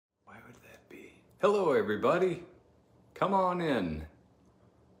Hello everybody, come on in.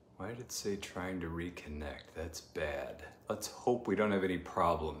 Why did it say trying to reconnect? That's bad. Let's hope we don't have any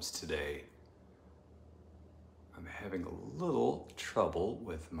problems today. I'm having a little trouble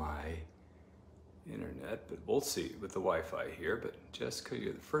with my internet, but we'll see with the Wi-Fi here. But Jessica,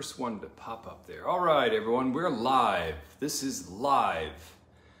 you're the first one to pop up there. All right, everyone, we're live. This is live.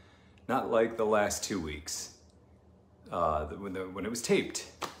 Not like the last 2 weeks when it was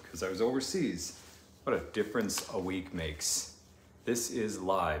taped, because I was overseas. What a difference a week makes. This is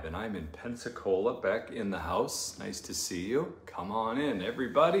live, and I'm in Pensacola, back in the house. Nice to see you. Come on in,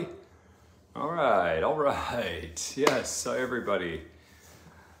 everybody. All right. Yes, so everybody.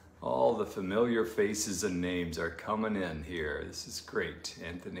 All the familiar faces and names are coming in here. This is great.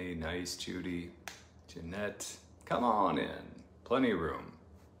 Anthony, nice. Judy, Jeanette, come on in. Plenty of room.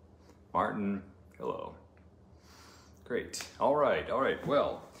 Martin, hello. Great. All right.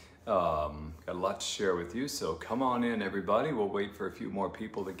 Well, got a lot to share with you, so come on in, everybody. We'll wait for a few more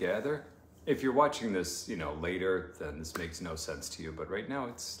people to gather. If you're watching this, later, then this makes no sense to you, but right now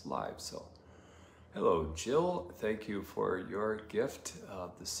it's live, so. Hello, Jill. Thank you for your gift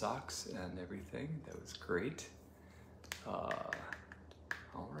of the socks and everything. That was great.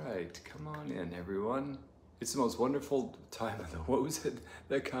 All right, come on in, everyone. It's the most wonderful time of the, what was it,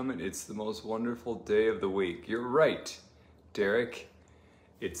 that comment? It's the most wonderful day of the week. You're right, Derek.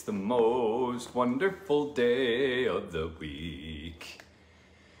 It's the most wonderful day of the week.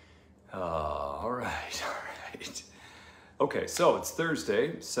 All right. Okay, so it's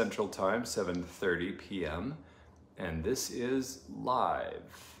Thursday, Central Time, 7:30 p.m., and this is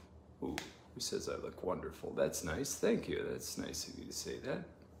live. Ooh, who says I look wonderful? That's nice, thank you. That's nice of you to say that.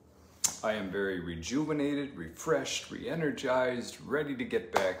 I am very rejuvenated, refreshed, re-energized, ready to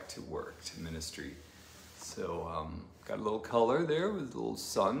get back to work, to ministry. So, got a little color there with a little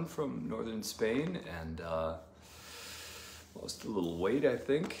sun from northern Spain, and lost a little weight, I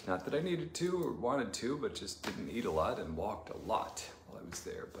think. Not that I needed to or wanted to, but just didn't eat a lot and walked a lot while I was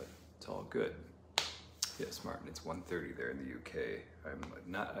there, but it's all good. Yes, Martin, it's 1:30 there in the UK. I'm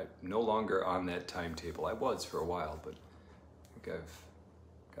no longer on that timetable. I was for a while, but I think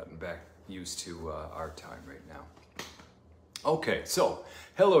I've gotten back used to our time right now. Okay, so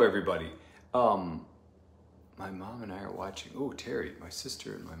hello everybody. My mom and I are watching. Oh, Terry, my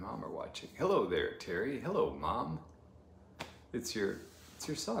sister and my mom are watching. Hello there, Terry. Hello, Mom. It's your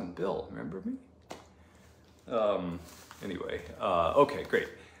son, Bill. Remember me? Anyway, okay, great.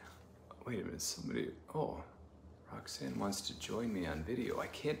 Wait a minute, oh, Roxanne wants to join me on video. I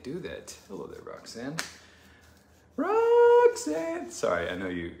can't do that. Hello there, Roxanne. Roxanne! Sorry, I know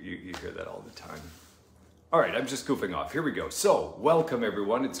you hear that all the time. All right, I'm just goofing off. Here we go. So, welcome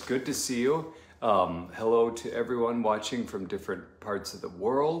everyone. It's good to see you. Hello to everyone watching from different parts of the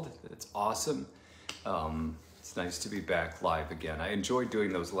world. It's awesome. It's nice to be back live again. I enjoyed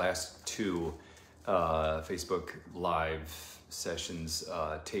doing those last two Facebook live sessions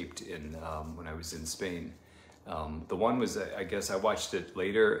taped in when I was in Spain. The one was, I guess I watched it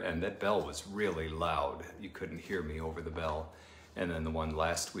later, and that bell was really loud. You couldn't hear me over the bell. And then the one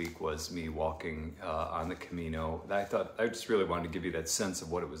last week was me walking on the Camino. I just really wanted to give you that sense of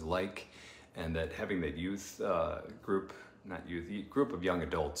what it was like, and that having that youth group of young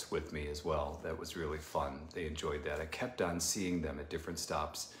adults with me as well, that was really fun. They enjoyed that. I kept on seeing them at different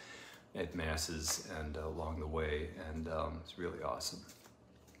stops, at masses and along the way, and it's really awesome.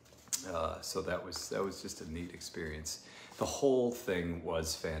 So that was just a neat experience. The whole thing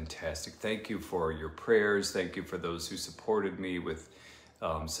was fantastic. Thank you for your prayers. Thank you for those who supported me with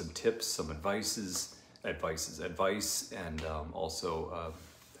some tips, some advice, and also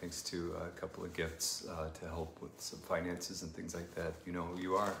thanks to a couple of gifts to help with some finances and things like that. You know who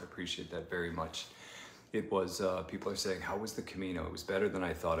you are. I appreciate that very much. It was, people are saying, how was the Camino? It was better than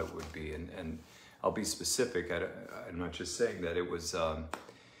I thought it would be. And I'll be specific. I'm not just saying that. It was,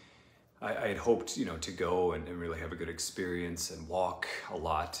 I had hoped, to go and really have a good experience and walk a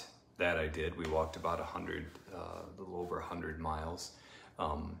lot. That I did. We walked about a little over 100 miles.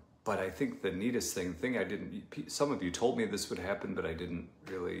 But I think the neatest thing I didn't, some of you told me this would happen, but I didn't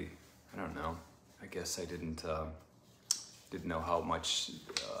really, I don't know. I guess I didn't know how much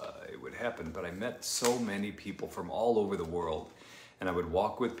it would happen, but I met so many people from all over the world, and I would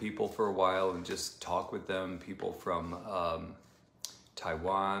walk with people for a while and just talk with them, people from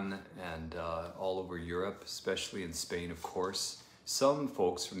Taiwan and all over Europe, especially in Spain, of course. Some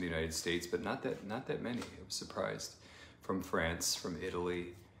folks from the United States, but not that many. I was surprised. From France, from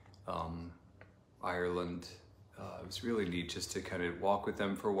Italy, Ireland. It was really neat just to kind of walk with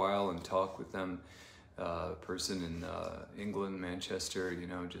them for a while and talk with them. Person in England, Manchester,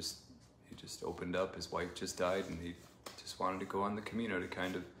 just he just opened up. His wife just died, and he just wanted to go on the Camino to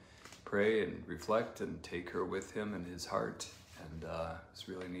kind of pray and reflect and take her with him in his heart. And it was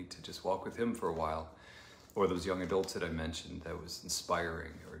really neat to just walk with him for a while. Or those young adults that I mentioned, that was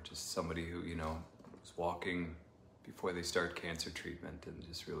inspiring, or just somebody who, you know, was walking before they start cancer treatment and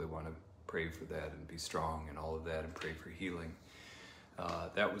just really want to pray for that and be strong and all of that and pray for healing.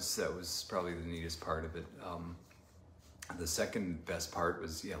 That was probably the neatest part of it. The second best part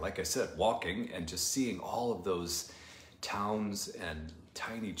was, yeah, like I said, walking and just seeing all of those towns and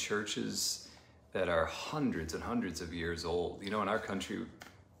tiny churches that are hundreds and hundreds of years old. You know, in our country,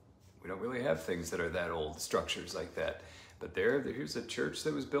 we don't really have things that are that old, structures like that. But here's a church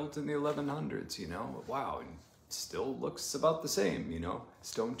that was built in the 1100s, you know, wow, and still looks about the same, you know,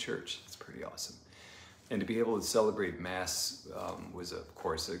 stone church. It's pretty awesome. And to be able to celebrate Mass was, of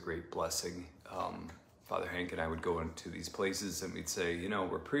course, a great blessing. Father Hank and I would go into these places and we'd say, you know,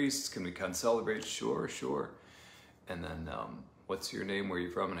 we're priests, can we come celebrate? Sure, sure. And then, what's your name, where are you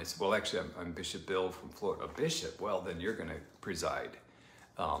from? And I said, well, actually, I'm Bishop Bill from Florida. A bishop? Well, then you're gonna preside.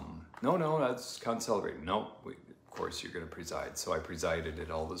 No, that's can't celebrate. No, of course you're gonna preside. So I presided at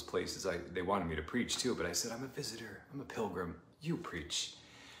all those places. They wanted me to preach too, but I said, I'm a visitor, I'm a pilgrim, you preach.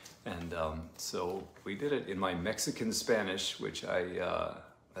 And so we did it in my Mexican Spanish, which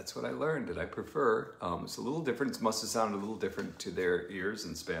that's what I learned, and I prefer. It's a little different. It must have sounded a little different to their ears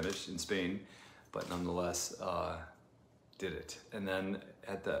in Spanish in Spain, but nonetheless, did it. And then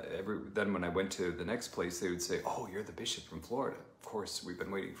then when I went to the next place, they would say, "Oh, you're the bishop from Florida. Of course, we've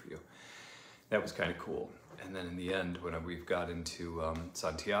been waiting for you." That was kind of cool. And then in the end, when we've got into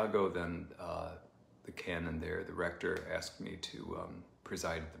Santiago, then the canon there, the rector, asked me to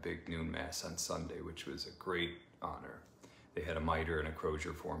preside at the big noon mass on Sunday, which was a great honor. They had a mitre and a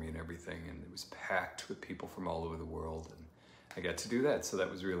crozier for me and everything, and it was packed with people from all over the world, and I got to do that, so that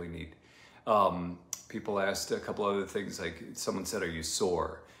was really neat. People asked a couple other things, like someone said, are you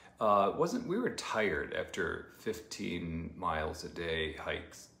sore? We were tired after 15 miles a day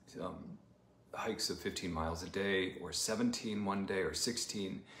hikes, hikes of 15 miles a day, or 17 one day, or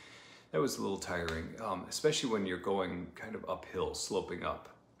 16. That was a little tiring, especially when you're going kind of uphill, sloping up.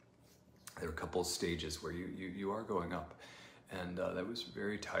 There are a couple of stages where you are going up, and that was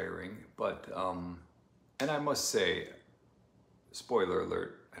very tiring. But, and I must say, spoiler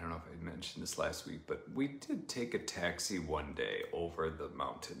alert, I don't know if I mentioned this last week, but we did take a taxi one day over the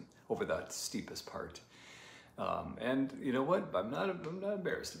mountain, over that steepest part. And you know what? I'm not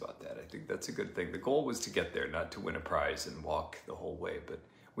embarrassed about that. I think that's a good thing. The goal was to get there, not to win a prize and walk the whole way, but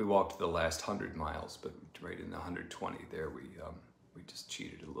we walked the last 100 miles, but right in the 120 there, we just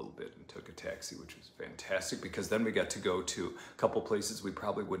cheated a little bit and took a taxi, which was fantastic, because then we got to go to a couple places we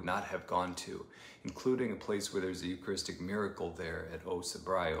probably would not have gone to, including a place where there's a Eucharistic miracle there at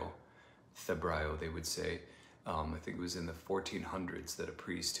Thebraio, they would say. I think it was in the 1400s that a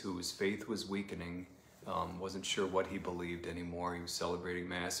priest whose faith was weakening, wasn't sure what he believed anymore. He was celebrating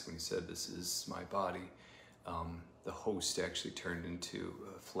Mass when he said, "This is my body." The host actually turned into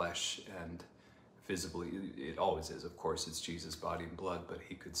flesh, and visibly, it always is, of course, it's Jesus' body and blood, but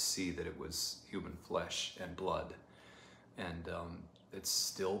he could see that it was human flesh and blood. And it's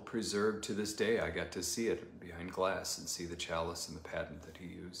still preserved to this day. I got to see it behind glass and see the chalice and the patent that he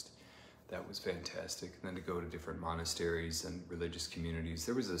used. That was fantastic. And then to go to different monasteries and religious communities.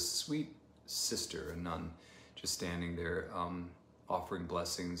 There was a sweet sister, a nun, just standing there offering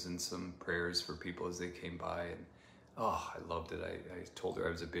blessings and some prayers for people as they came by. And oh, I loved it. I told her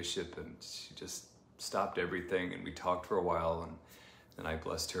I was a bishop, and she just stopped everything, and we talked for a while, and then I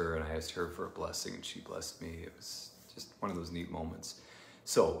blessed her, and I asked her for a blessing, and she blessed me. It was just one of those neat moments.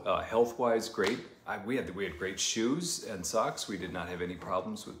 So health-wise, great. We had great shoes and socks. We did not have any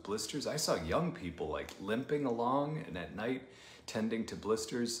problems with blisters. I saw young people like limping along, and at night tending to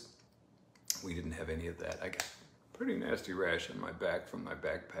blisters. We didn't have any of that. I got a pretty nasty rash on my back from my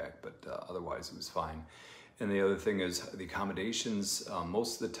backpack, but otherwise it was fine. And the other thing is the accommodations.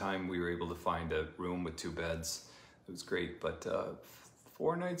 Most of the time we were able to find a room with 2 beds. It was great, but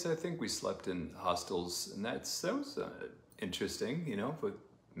 4 nights I think we slept in hostels, and that was interesting, you know, with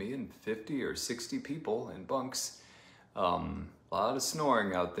me and 50 or 60 people in bunks. A lot of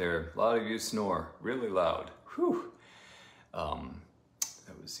snoring out there. A lot of you snore really loud. Whew.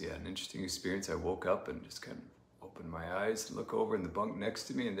 That was, yeah, an interesting experience. I woke up and just kind of open my eyes and look over in the bunk next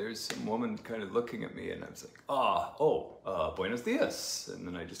to me, and there's some woman kind of looking at me, and I was like, buenos dias. And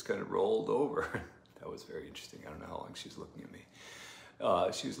then I just kind of rolled over. That was very interesting. I don't know how long she was looking at me.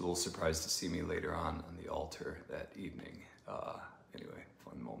 She was a little surprised to see me later on the altar that evening. Anyway,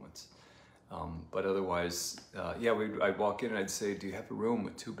 fun moments. But otherwise, yeah, I'd walk in and I'd say, do you have a room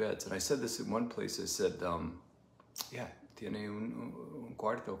with 2 beds? And I said this in one place. I said, yeah, tiene un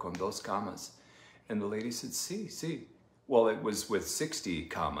cuarto con 2 camas. And the lady said, sí. Well, it was with 60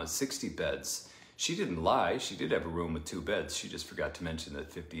 beds. She didn't lie. She did have a room with 2 beds. She just forgot to mention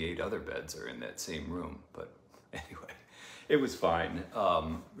that 58 other beds are in that same room. But anyway, it was fine.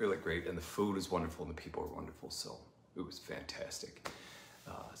 Really great. And the food was wonderful and the people were wonderful. So it was fantastic.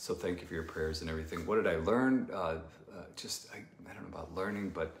 So thank you for your prayers and everything. What did I learn? I don't know about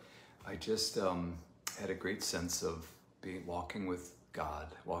learning, but I just had a great sense of walking with God,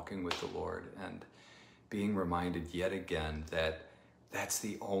 walking with the Lord, and being reminded yet again that that's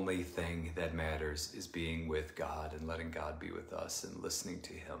the only thing that matters, is being with God and letting God be with us and listening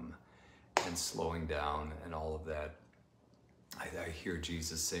to Him and slowing down and all of that. I hear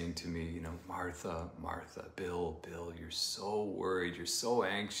Jesus saying to me, Martha, Martha, Bill, you're so worried, you're so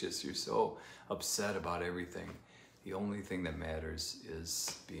anxious, you're so upset about everything. The only thing that matters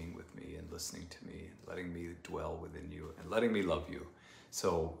is being with me and listening to me and letting me dwell within you and letting me love you.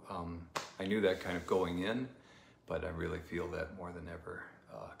 So I knew that kind of going in, but I really feel that more than ever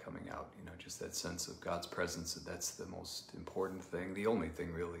coming out, just that sense of God's presence. That's the most important thing, the only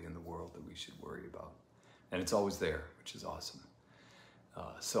thing really in the world that we should worry about. And it's always there, which is awesome.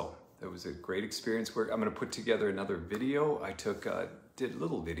 So it was a great experience. I'm going to put together another video. I did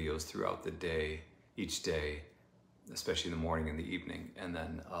little videos throughout the day, each day, especially in the morning and the evening. And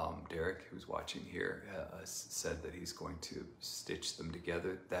then Derek, who's watching here, said that he's going to stitch them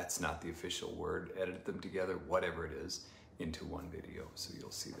together. That's not the official word. Edit them together, whatever it is, into one video. So you'll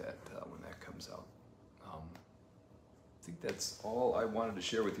see that when that comes out. I think that's all I wanted to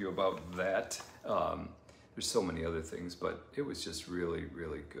share with you about that. There's so many other things, but it was just really,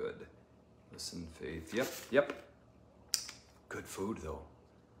 really good. Listen, faith. Yep. Good food, though.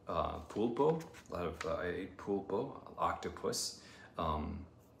 Pulpo. I ate pulpo, octopus,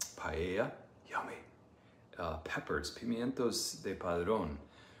 paella, yummy. Peppers, pimientos de padrón,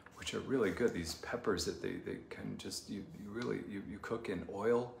 which are really good. These peppers that they kind of just, you cook in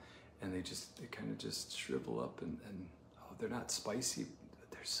oil, and they kind of just shrivel up, and they're not spicy,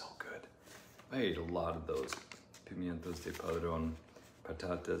 but they're so good. I ate a lot of those. Pimientos de padrón,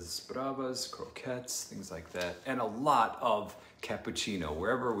 patatas bravas, croquettes, things like that. And a lot of cappuccino,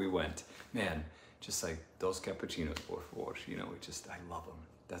 wherever we went. Man, just like those cappuccinos, por favor, I love them.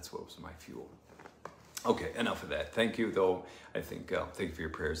 That's what was my fuel. Okay, enough of that. Thank you, though. Thank you for your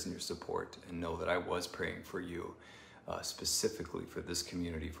prayers and your support. And know that I was praying for you, specifically for this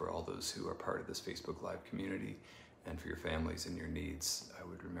community, for all those who are part of this Facebook Live community, and for your families and your needs. I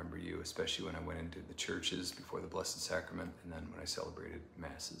would remember you, especially when I went into the churches before the Blessed Sacrament, and then when I celebrated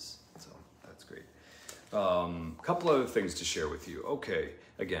Masses. So that's great. Couple other things to share with you. Okay,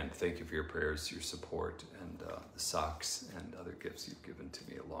 again, thank you for your prayers, your support, and the socks and other gifts you've given to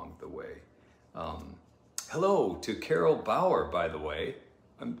me along the way. Hello to Carol Bauer, by the way.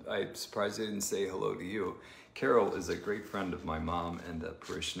 I'm surprised I didn't say hello to you. Carol is a great friend of my mom and a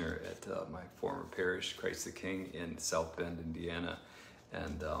parishioner at my former parish, Christ the King, in South Bend, Indiana.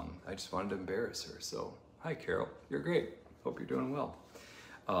 And I just wanted to embarrass her. So, hi, Carol. You're great. Hope you're doing well.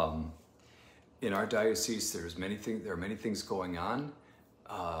 In our diocese, there are many things going on.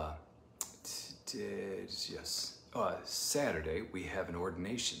 Saturday, we have an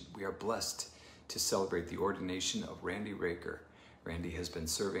ordination. We are blessed to celebrate the ordination of Randy Raker. Randy has been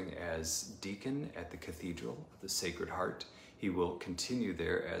serving as deacon at the Cathedral of the Sacred Heart. He will continue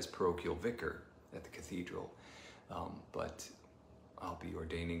there as parochial vicar at the cathedral. But I'll be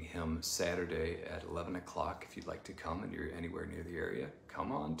ordaining him Saturday at 11 o'clock. If you'd like to come and you're anywhere near the area,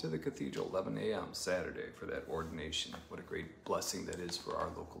 come on to the cathedral, 11 a.m. Saturday for that ordination. What a great blessing that is for our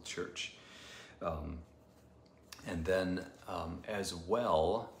local church. And then as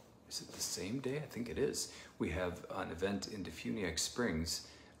well, is it the same day? I think it is. We have an event in Defuniak Springs,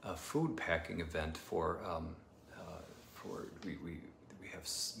 a food packing event we have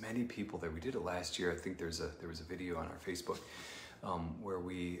many people there. We did it last year. I think there was a video on our Facebook where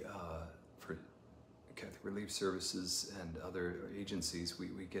we for Catholic Relief Services and other agencies we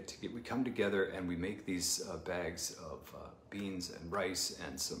come together and we make these bags of beans and rice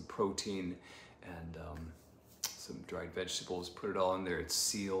and some protein and some dried vegetables, put it all in there. It's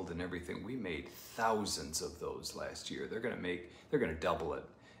sealed and everything. We made thousands of those last year. They're gonna double it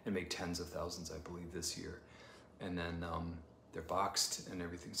and make tens of thousands, I believe, this year. And then they're boxed and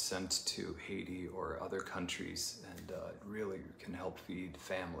everything's sent to Haiti or other countries, and it really can help feed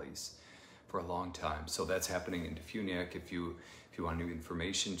families for a long time. So that's happening in Defuniak. If you want new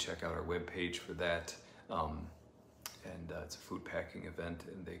information, check out our webpage for that. and it's a food packing event,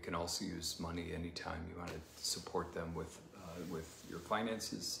 and they can also use money anytime you want to support them with your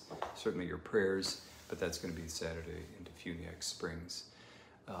finances, certainly your prayers, but that's going to be Saturday into Funiac Springs.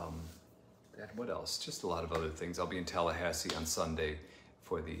 And what else? Just a lot of other things. I'll be in Tallahassee on Sunday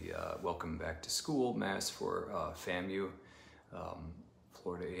for the Welcome Back to School Mass for FAMU,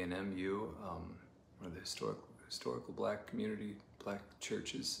 Florida A&MU, one of the historical black community, black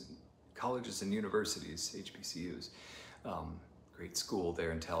churches, and colleges and universities, HBCUs. Great school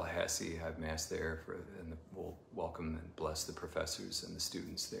there in Tallahassee. I have Mass there, and we'll welcome and bless the professors and the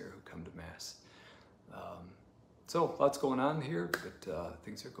students there who come to Mass. So lots going on here, but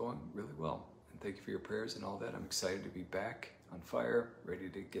things are going really well. And thank you for your prayers and all that. I'm excited to be back on fire, ready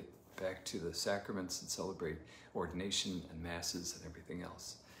to get back to the sacraments and celebrate ordination and masses and everything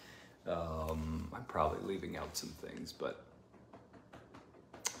else. I'm probably leaving out some things, but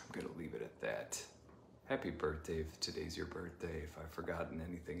I'm gonna leave it at that. Happy birthday if today's your birthday, if I've forgotten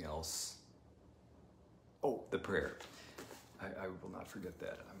anything else. Oh, the prayer. I will not forget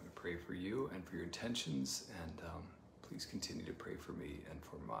that. I'm going to pray for you and for your intentions, and please continue to pray for me and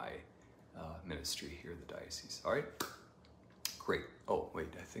for my ministry here at the diocese. All right? Great. Oh,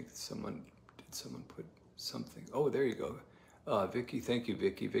 wait, I think did someone put something? Oh, there you go. Vicky, thank you,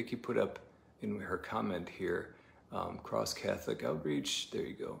 Vicky. Vicky put up in her comment here, Cross Catholic Outreach, there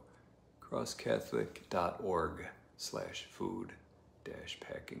you go,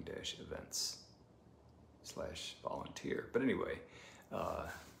 crosscatholic.org/food-packing-events/volunteer. But anyway,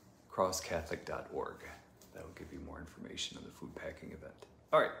 crosscatholic.org. That'll give you more information on the food packing event.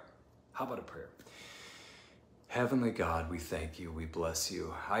 All right, how about a prayer? Heavenly God, we thank you, we bless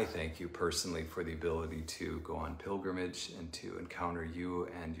you. I thank you personally for the ability to go on pilgrimage and to encounter you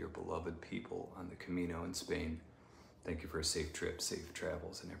and your beloved people on the Camino in Spain. Thank you for a safe trip, safe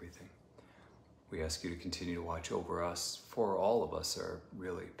travels and everything. We ask you to continue to watch over us, for all of us are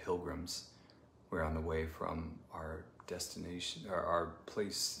really pilgrims. We're on the way from our destination, or our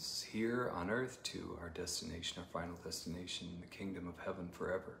place here on earth, to our destination, our final destination, the kingdom of heaven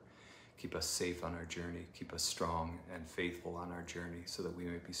forever. Keep us safe on our journey. Keep us strong and faithful on our journey, so that we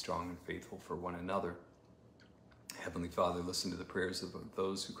may be strong and faithful for one another. Heavenly Father, listen to the prayers of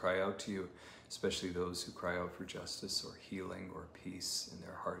those who cry out to you, especially those who cry out for justice or healing or peace in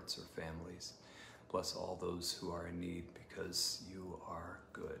their hearts or families. Bless all those who are in need, because you are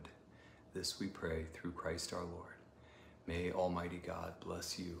good. This we pray through Christ our Lord. May Almighty God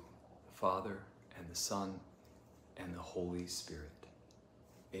bless you, the Father and the Son and the Holy Spirit.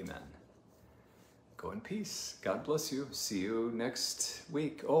 Amen. Go in peace. God bless you. See you next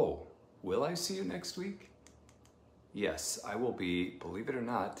week. Oh, will I see you next week? Yes, I will be, believe it or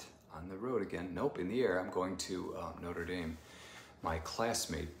not, on the road again. Nope, in the air. I'm going to Notre Dame. My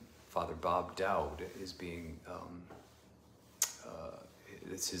classmate, Father Bob Dowd, is being,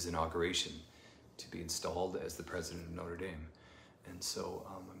 it's his inauguration to be installed as the president of Notre Dame. And so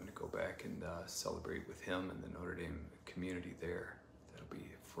I'm going to go back and celebrate with him and the Notre Dame community there. That'll be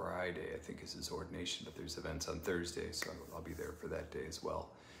Friday, I think, is his ordination, but there's events on Thursday, so I'll be there for that day as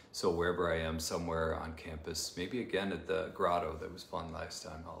well. So wherever I am, somewhere on campus, maybe again at the grotto, that was fun last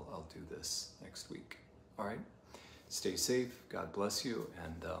time, I'll do this next week. All right? Stay safe, God bless you,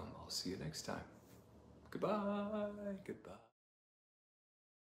 and I'll see you next time. Goodbye, goodbye.